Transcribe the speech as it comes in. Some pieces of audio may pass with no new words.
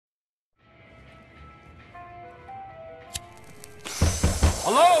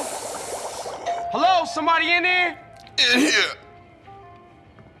Hello? Hello? Somebody in there? In here.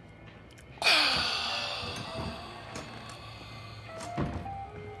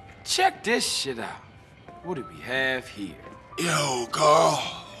 Check this shit out. What do we have here? Yo, Carl.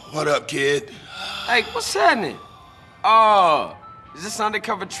 What up, kid? Hey, what's happening? Is this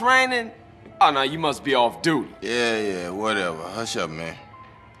undercover training? Oh, no, you must be off duty. Yeah, whatever. Hush up, man.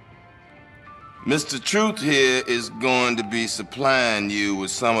 Mr. Truth here is going to be supplying you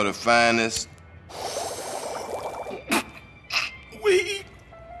with some of the finest weed,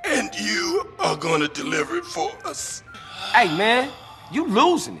 and you are going to deliver it for us. Hey, man, you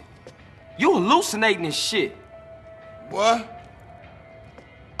losing it. You hallucinating this shit. What?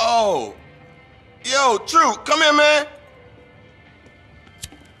 Oh. Yo, Truth, come here, man.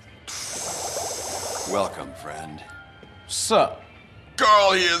 Welcome, friend. What's up?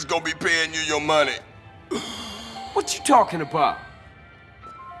 Carl here is gonna be paying you your money. What you talking about?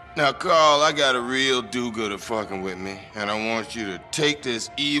 Now, Carl, I got a real do-gooder fucking with me, and I want you to take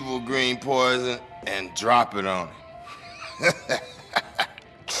this evil green poison and drop it on him.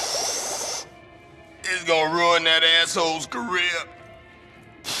 It's gonna ruin that asshole's career.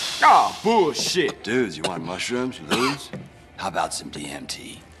 Ah, bullshit. Dudes, you want mushrooms, loons? How about some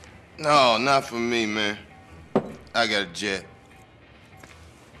DMT? No, not for me, man. I got a jet.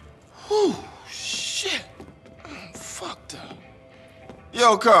 Whew, shit. I'm fucked up.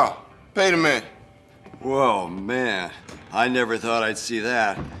 Yo, Carl, pay the man. Whoa, man. I never thought I'd see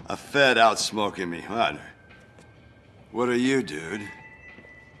that. A Fed out smoking me. What are you, dude?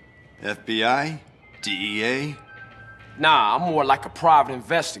 FBI? DEA? Nah, I'm more like a private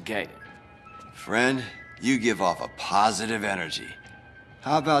investigator. Friend, you give off a positive energy.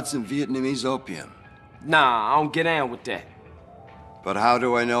 How about some Vietnamese opium? Nah, I don't get down with that. But how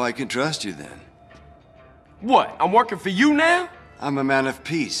do I know I can trust you then? What, I'm working for you now? I'm a man of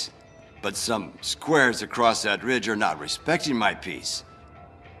peace, but some squares across that ridge are not respecting my peace.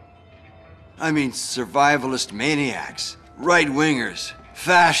 I mean survivalist maniacs, right-wingers,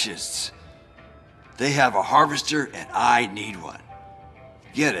 fascists. They have a harvester and I need one.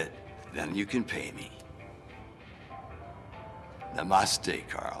 Get it, then you can pay me. Namaste,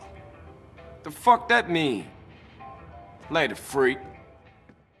 Carl. The fuck that mean? Later, freak.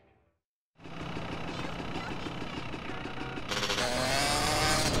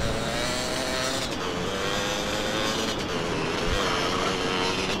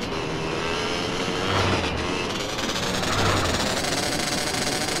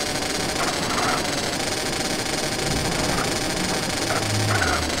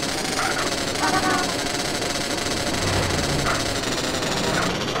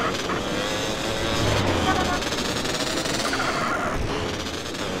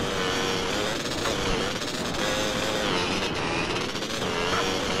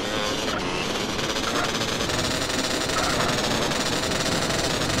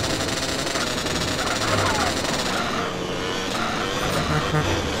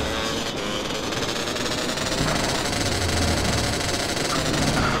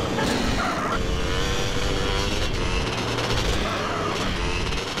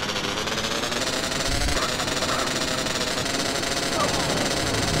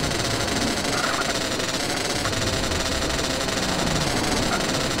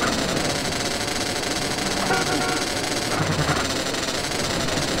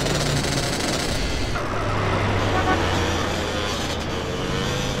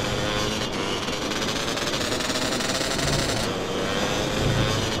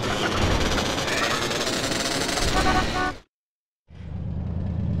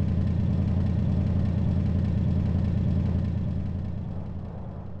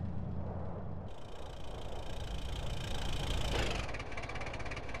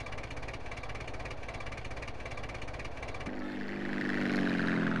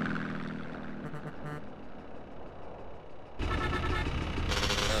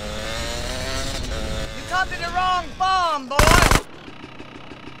 Up to the wrong bomb, boy!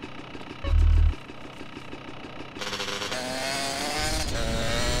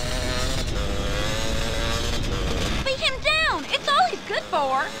 Beat him down! It's all he's good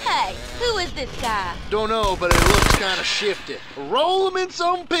for! Hey, who is this guy? Don't know, but it looks kinda shifty. Roll him in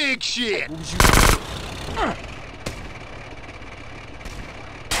some pig shit!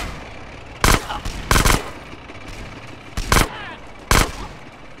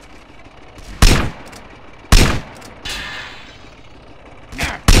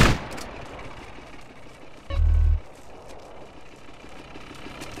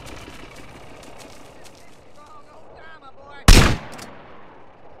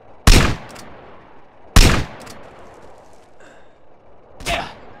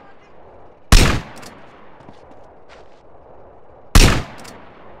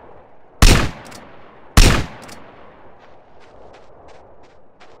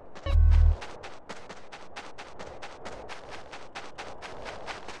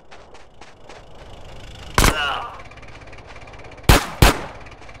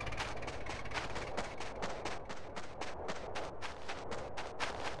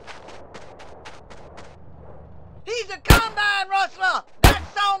 a combine rustler! That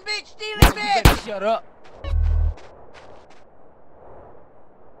son bitch stealing bitch! Shut up.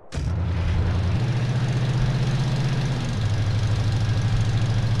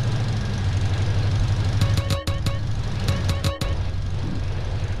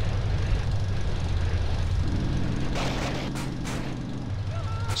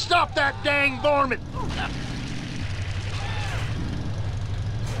 Stop that dang varmint!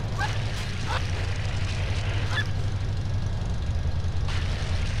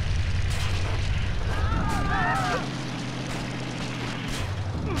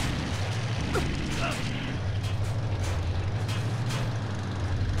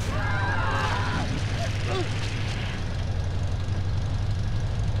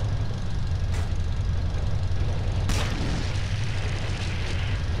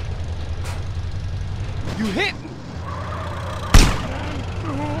 You hit me!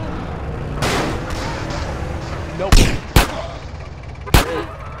 Nope.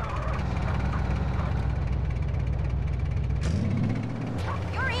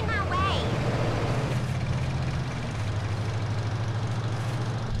 You're in my way.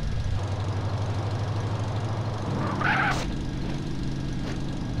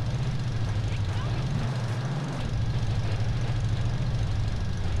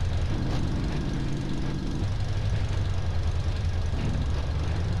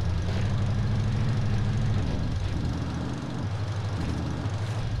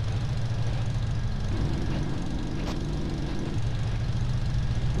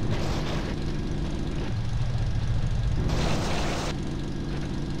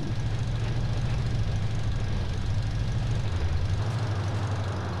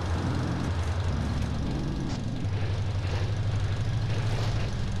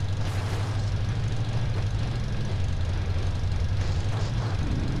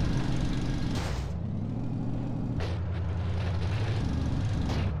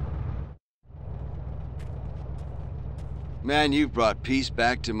 Man, you've brought peace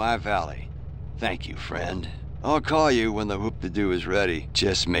back to my valley. Thank you, friend. I'll call you when the whoop-de-doo is ready.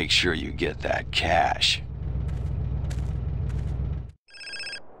 Just make sure you get that cash.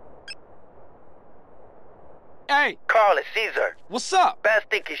 Hey, Carl, it's Caesar. what's up? Bad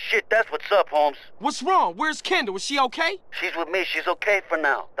stinking shit, that's what's up, Holmes. What's wrong? Where's Kendall? Is she okay? She's with me, she's okay for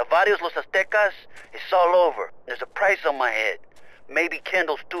now. The Varios Los Aztecas, it's all over. There's a price on my head. Maybe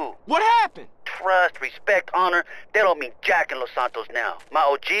Kendall's too. What happened? Trust, respect, honor, they don't mean jack in Los Santos now. My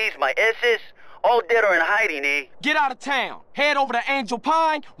OGs, my S's, all dead or in hiding, eh? Get out of town. Head over to Angel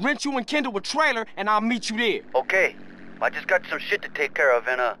Pine, rent you and Kendall a trailer, and I'll meet you there. Okay, I just got some shit to take care of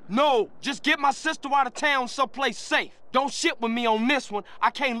and No, just get my sister out of town someplace safe. Don't shit with me on this one.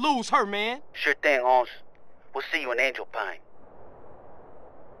 I can't lose her, man. sure thing, Holmes. We'll see you in Angel Pine.